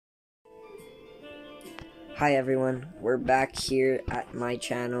Hi everyone, we're back here at my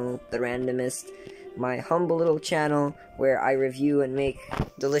channel, The Randomist, my humble little channel where I review and make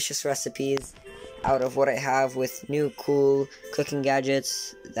delicious recipes out of what I have with new cool cooking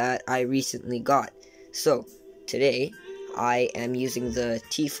gadgets that I recently got. So, today, I am using the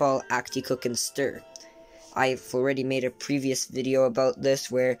T-Fal ActiCook and Stir. I've already made a previous video about this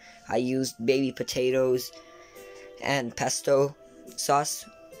where I used baby potatoes and pesto sauce,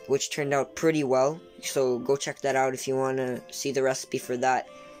 which turned out pretty well, so go check that out if you want to see the recipe for that.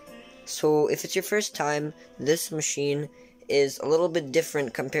 So if it's your first time, this machine is a little bit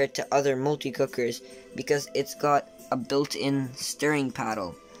different compared to other multi-cookers because it's got a built-in stirring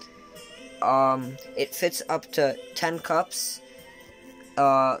paddle. It fits up to 10 cups,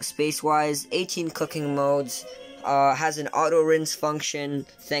 space-wise, 18 cooking modes, has an auto-rinse function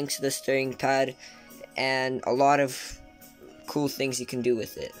thanks to the stirring pad, and a lot of cool things you can do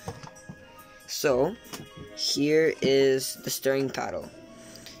with it. So, here is the stirring paddle.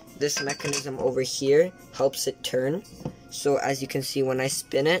 This mechanism over here helps it turn. So as you can see, when I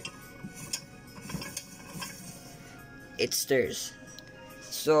spin it, it stirs.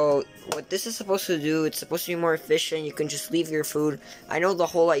 So what this is supposed to do, it's supposed to be more efficient. You can just leave your food. I know the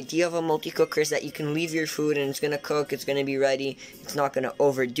whole idea of a multi-cooker is that you can leave your food and it's going to cook, it's going to be ready, it's not going to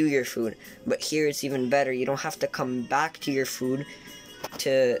overdo your food. But here it's even better. You don't have to come back to your food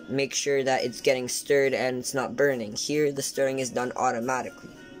to make sure that it's getting stirred and it's not burning. Here the stirring is done automatically.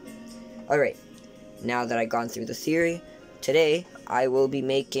 Alright, now that I've gone through the theory, today I will be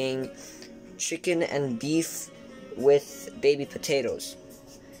making chicken and beef with baby potatoes.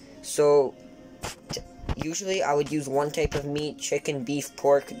 So, usually I would use one type of meat, chicken, beef,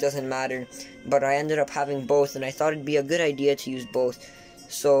 pork, it doesn't matter, but I ended up having both, and I thought it'd be a good idea to use both.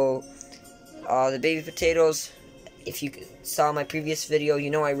 So, the baby potatoes, if you saw my previous video, you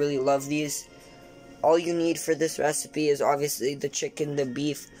know I really love these. All you need for this recipe is obviously the chicken, the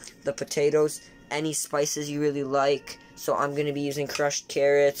beef, the potatoes, any spices you really like. So I'm going to be using crushed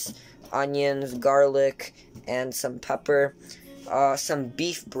carrots, onions, garlic, and some pepper. Some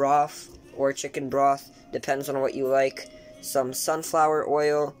beef broth or chicken broth, depends on what you like, some sunflower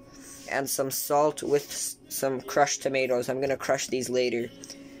oil, and some salt with some crushed tomatoes. I'm going to crush these later.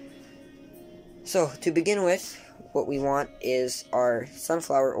 So, to begin with, what we want is our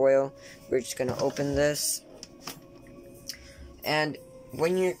sunflower oil. We're just going to open this. And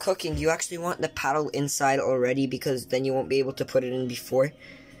when you're cooking, you actually want the paddle inside already because then you won't be able to put it in before.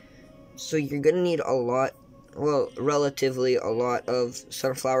 So you're going to need a lot. Well, relatively a lot of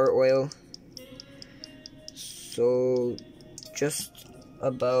sunflower oil. So, just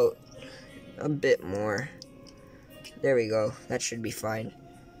about a bit more. There we go. That should be fine.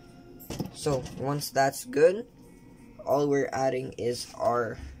 So, once that's good, all we're adding is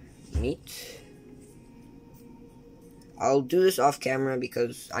our meat. I'll do this off camera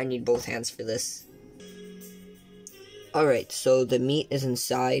because I need both hands for this. Alright, so the meat is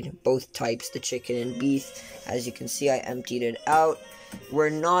inside, both types, the chicken and beef. As you can see, I emptied it out. We're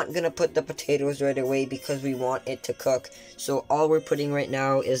not going to put the potatoes right away because we want it to cook. So all we're putting right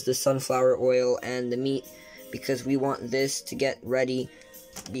now is the sunflower oil and the meat because we want this to get ready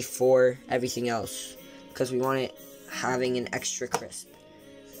before everything else. Because we want it having an extra crisp.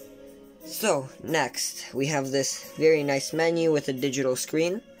 So, next, we have this very nice menu with a digital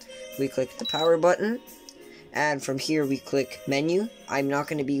screen. We click the power button. And from here we click menu. I'm not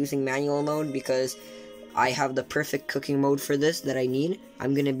going to be using manual mode because I have the perfect cooking mode for this that I need.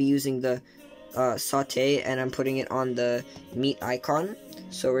 I'm going to be using the saute and I'm putting it on the meat icon.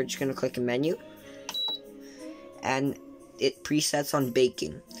 So we're just going to click menu. And it presets on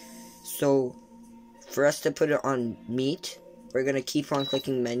baking. So for us to put it on meat, we're going to keep on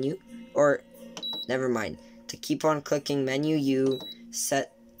clicking menu. Or, never mind. To keep on clicking menu, you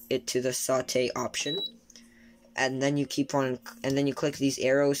set it to the saute option. And then you keep on, and then you click these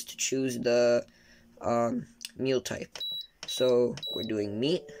arrows to choose the meal type. So we're doing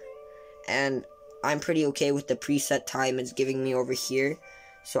meat, and I'm pretty okay with the preset time it's giving me over here.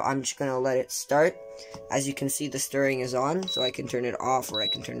 So I'm just gonna let it start. As you can see, the stirring is on, so I can turn it off or I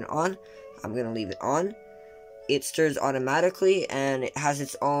can turn it on. I'm gonna leave it on. It stirs automatically, and it has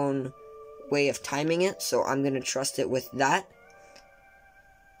its own way of timing it. So I'm gonna trust it with that.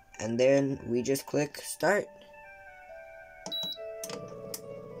 And then we just click start.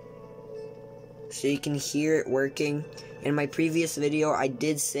 So you can hear it working. In my previous video, I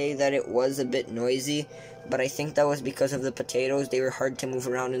did say that it was a bit noisy, but I think that was because of the potatoes. They were hard to move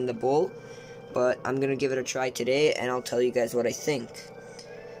around in the bowl, but I'm going to give it a try today, and I'll tell you guys what I think.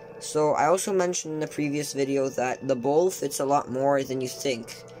 So I also mentioned in the previous video that the bowl fits a lot more than you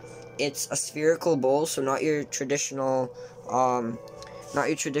think. it's a spherical bowl, so not your traditional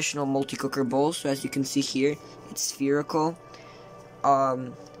multi-cooker bowl. So as you can see here, it's spherical.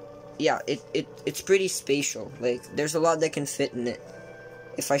 Yeah, it's pretty spatial. Like, there's a lot that can fit in it.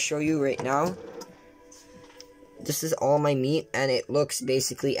 If I show you right now, this is all my meat, and it looks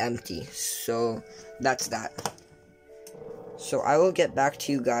basically empty. So that's that. So I will get back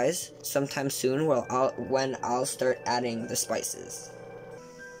to you guys sometime soon when I'll start adding the spices.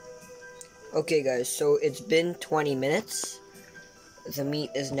 Okay guys, so it's been 20 minutes. The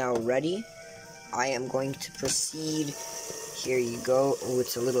meat is now ready. I am going to proceed. Here you go. Oh,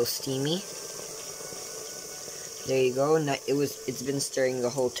 it's a little steamy. There you go. It's been stirring the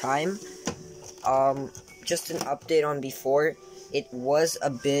whole time. Just an update on before. It was a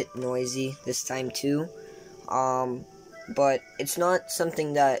bit noisy this time too. But it's not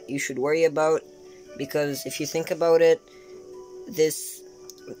something that you should worry about, because if you think about it, this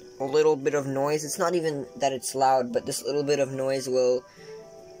little bit of noise, it's not even that it's loud, but this little bit of noise will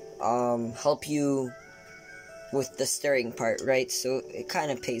help you with the stirring part, right? So it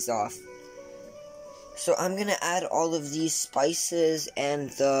kind of pays off. So I'm gonna add all of these spices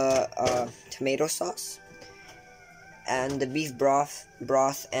and the tomato sauce, and the beef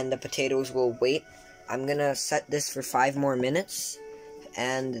broth and the potatoes will wait. I'm gonna set this for 5 more minutes,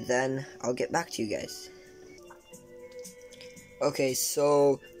 and then I'll get back to you guys. Okay,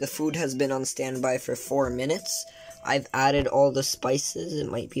 so the food has been on standby for 4 minutes. I've added all the spices. It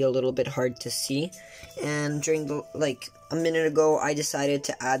might be a little bit hard to see. And during a minute ago, I decided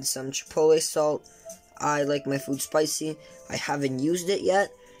to add some chipotle salt. I like my food spicy. I haven't used it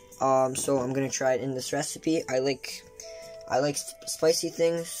yet, so I'm gonna try it in this recipe. I like spicy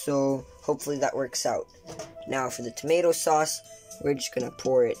things, so hopefully that works out. Now for the tomato sauce, we're just gonna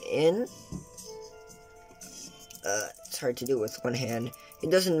pour it in. It's hard to do with one hand.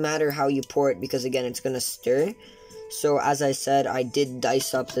 It doesn't matter how you pour it, because again, it's gonna stir. So as I said, I did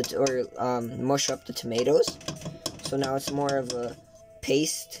dice up mush up the tomatoes. So now it's more of a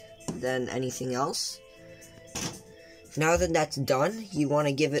paste than anything else. Now that that's done, you want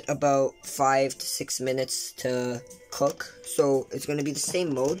to give it about 5 to 6 minutes to cook. So it's going to be the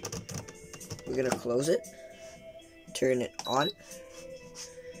same mode. We're going to close it, turn it on,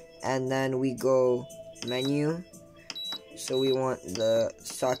 and then we go menu. So we want the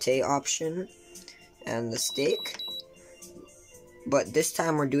saute option and the steak. But this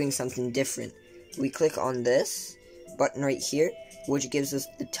time we're doing something different. We click on this button right here, which gives us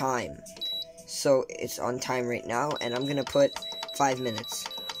the time. So it's on time right now, and I'm gonna put 5 minutes.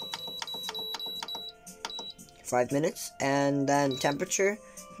 5 minutes, and then temperature,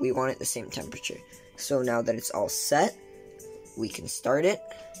 we want it the same temperature. So now that it's all set, we can start it.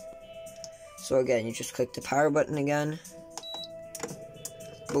 So again, you just click the power button again.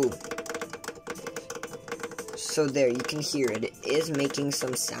 Boom. So there, you can hear it. It is making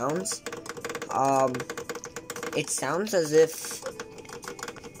some sounds. It sounds as if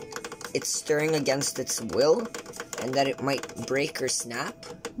it's stirring against its will, and that it might break or snap,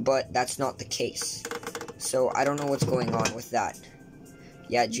 but that's not the case. So I don't know what's going on with that.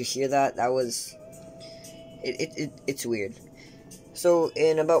 Yeah, did you hear that? That was... It's weird. So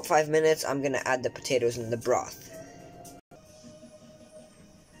in about 5 minutes, I'm gonna add the potatoes and the broth.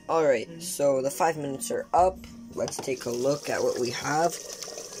 Alright, so the 5 minutes are up. Let's take a look at what we have.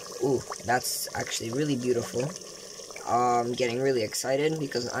 Ooh, that's actually really beautiful. I'm getting really excited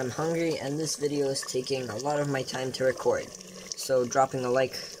because I'm hungry, and this video is taking a lot of my time to record. So dropping a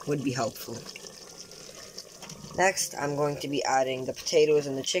like would be helpful. Next, I'm going to be adding the potatoes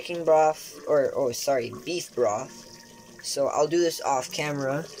and the chicken broth, beef broth. So I'll do this off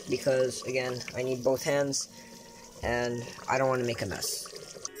camera because, again, I need both hands, and I don't want to make a mess.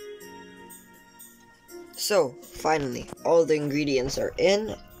 So, finally, all the ingredients are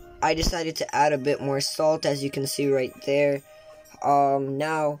in. I decided to add a bit more salt, as you can see right there.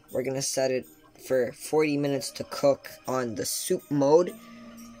 Now, we're gonna set it for 40 minutes to cook on the soup mode.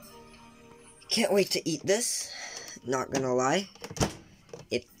 Can't wait to eat this, not gonna lie.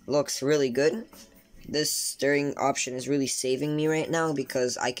 It looks really good. This stirring option is really saving me right now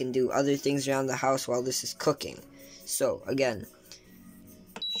because I can do other things around the house while this is cooking. So, again,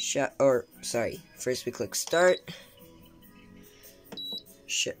 first we click start,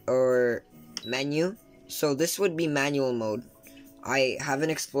 or menu. So this would be manual mode. I haven't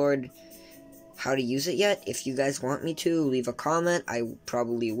explored how to use it yet. If you guys want me to, leave a comment. I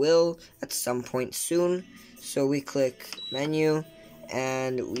probably will at some point soon. So we click menu,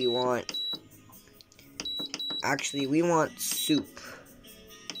 and we want soup.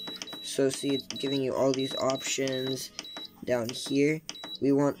 So see, it's giving you all these options down here.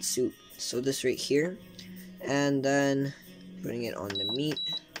 we want soup. So this right here, and then putting it on the meat.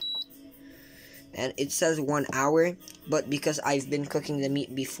 And it says 1 hour, but because I've been cooking the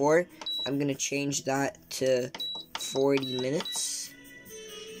meat before, I'm gonna change that to 40 minutes.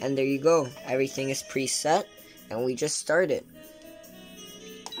 And there you go. Everything is preset, and we just started.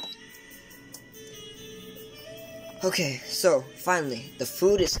 Okay, so finally, the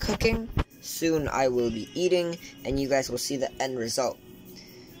food is cooking. Soon I will be eating, and you guys will see the end result.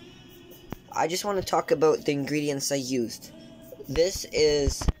 I just want to talk about the ingredients I used. This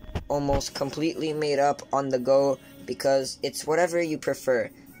is almost completely made up on the go because it's whatever you prefer.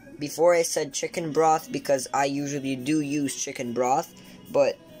 Before I said chicken broth because I usually do use chicken broth,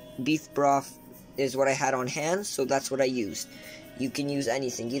 but beef broth is what I had on hand, so that's what I used. You can use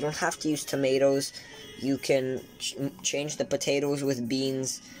anything. You don't have to use tomatoes. You can change the potatoes with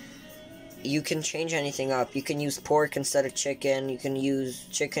beans. You can change anything up. You can use pork instead of chicken. You can use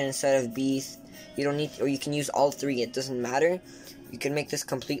chicken instead of beef. You don't need, or you can use all three. It doesn't matter. You can make this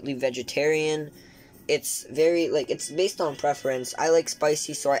completely vegetarian. It's very, it's based on preference. I like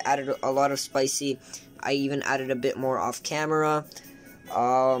spicy, so I added a lot of spicy. I even added a bit more off camera.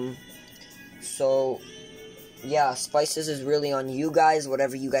 So, yeah, spices is really on you guys,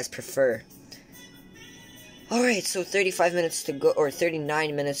 whatever you guys prefer. Alright, so 35 minutes to go, or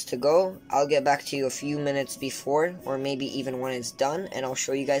 39 minutes to go. I'll get back to you a few minutes before, or maybe even when it's done, and I'll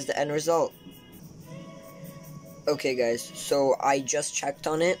show you guys the end result. Okay guys, so I just checked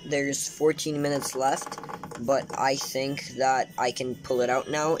on it. There's 14 minutes left, but I think that I can pull it out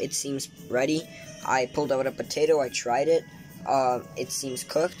now. It seems ready. I pulled out a potato, I tried it. It seems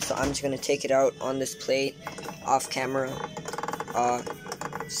cooked, so I'm just gonna take it out on this plate, off camera.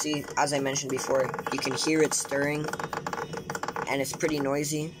 See, as I mentioned before, you can hear it stirring, and it's pretty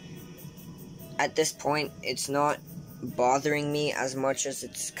noisy. At this point, it's not bothering me as much as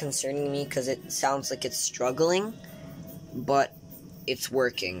it's concerning me, because it sounds like it's struggling, but it's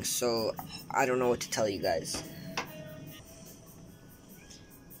working, so I don't know what to tell you guys.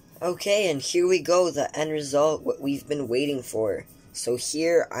 Okay, and here we go, the end result, what we've been waiting for. So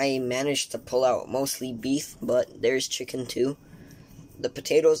here, I managed to pull out mostly beef, but there's chicken too. The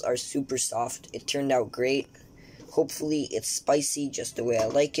potatoes are super soft. It turned out great. Hopefully it's spicy just the way I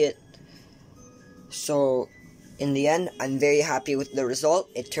like it. So, in the end, I'm very happy with the result.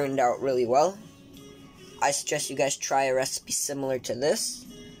 It turned out really well. I suggest you guys try a recipe similar to this.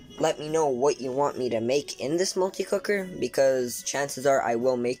 Let me know what you want me to make in this multi-cooker, because chances are I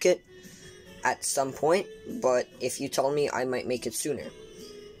will make it at some point, but if you tell me, I might make it sooner.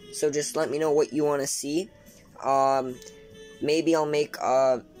 So just let me know what you want to see. Maybe I'll make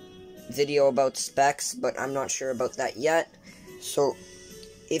a video about specs, but I'm not sure about that yet. So,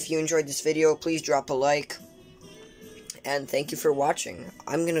 if you enjoyed this video, please drop a like. And thank you for watching.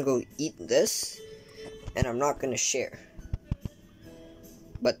 I'm gonna go eat this, and I'm not gonna share.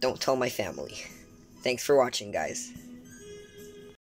 But don't tell my family. Thanks for watching, guys.